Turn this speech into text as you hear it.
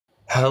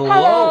Hello,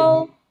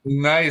 Hello,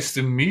 nice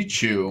to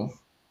meet you.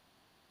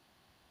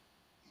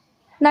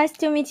 nice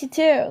to meet you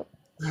too.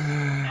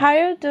 How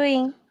are you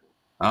doing?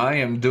 I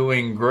am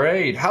doing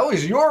great. How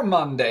is your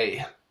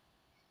Monday?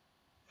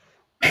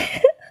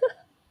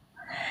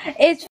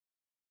 It's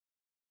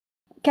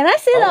can I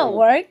say that Oh,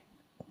 word?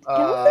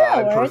 Can I say that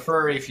I word?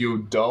 prefer if you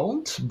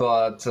don't,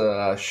 but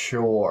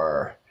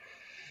sure.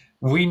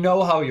 We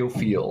know how you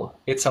feel.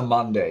 It's a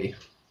Monday.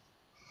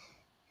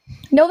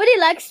 Nobody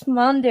likes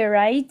Monday,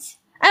 right?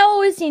 I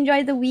always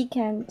enjoy the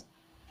weekend.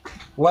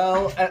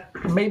 Well,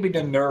 maybe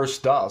the nurse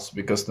does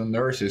because the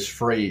nurse is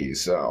free,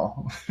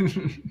 so.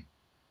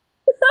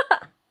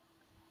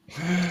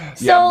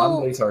 Yeah, So,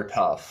 Mondays are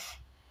tough.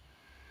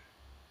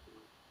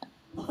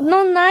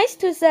 not nice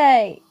to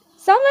say.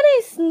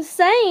 Somebody's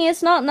saying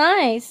it's not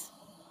nice.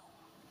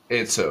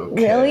 It's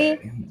Really?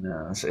 okay.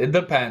 Yes, it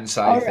depends,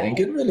 I think. Alright.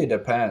 It really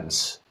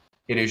depends.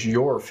 It is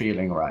your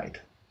feeling right.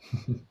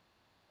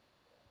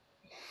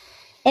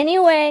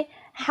 Anyway,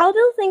 how do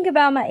you think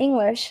about my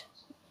English?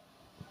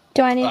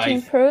 Do I need to I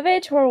improve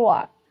it or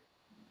what?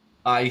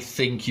 I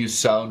think you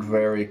sound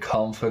very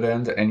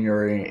confident and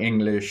your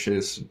English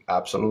is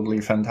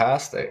absolutely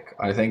fantastic.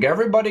 I think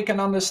everybody can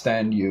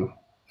understand you.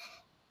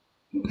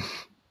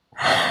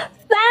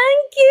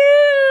 Thank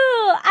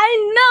you!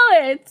 I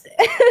know it!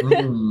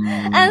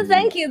 And Mm,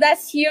 thank you.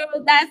 That's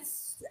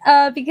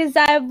because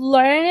I've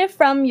learned it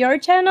from your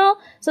channel,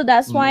 so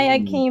that's why I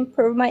can mm.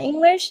 improve my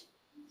English.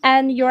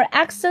 And your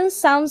accent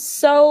sounds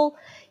so,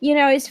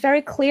 it's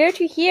very clear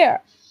to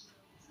hear.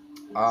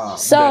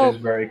 That is So,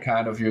 very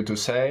kind of you to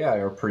say. I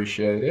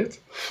appreciate it.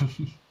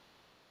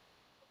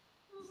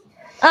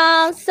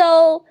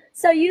 so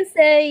you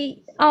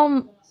say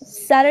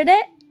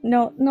Saturday?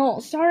 No, no,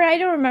 sorry, I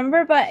don't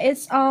remember, but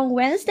it's on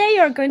Wednesday.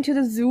 You're going to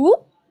the zoo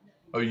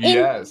Oh,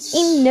 in yes.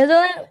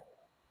 Netherlands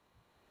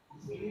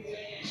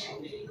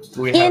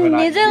We have an in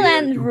idea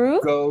Netherlands to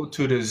roof. go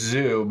to the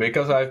zoo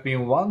because I've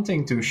been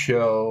wanting to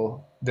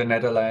show the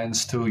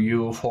Netherlands to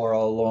you for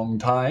a long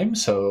time.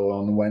 So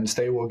on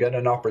Wednesday, we'll get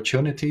an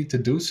opportunity to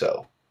do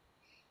so.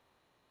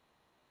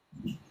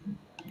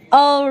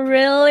 Oh,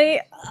 really?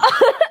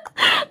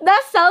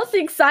 That sounds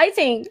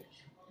exciting.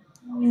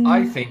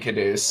 I think it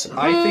is.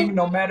 I think Mm,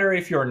 no matter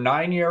if you're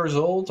 9 years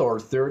old or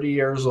 30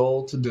 years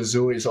old, the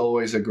zoo is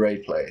always a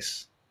great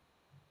place.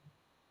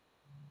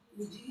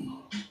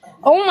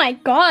 oh my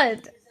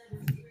god.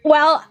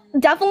 Well,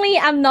 definitely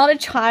I'm not a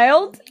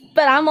child,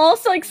 but I'm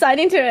also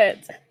excited to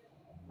it.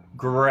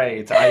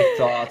 Great, I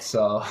thought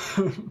so.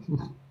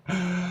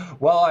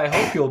 Well, I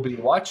hope you'll be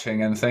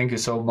watching and thank you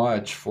so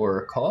much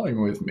for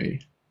calling with me.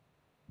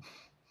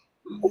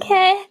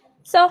 Okay,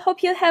 so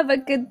hope you have a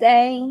good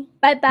day.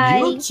 Bye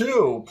You bye.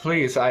 too,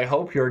 please. I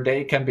hope your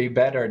day can be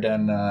better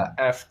than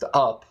effed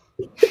up.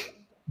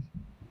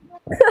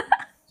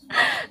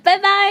 Bye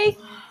bye.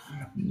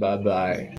 Bye bye.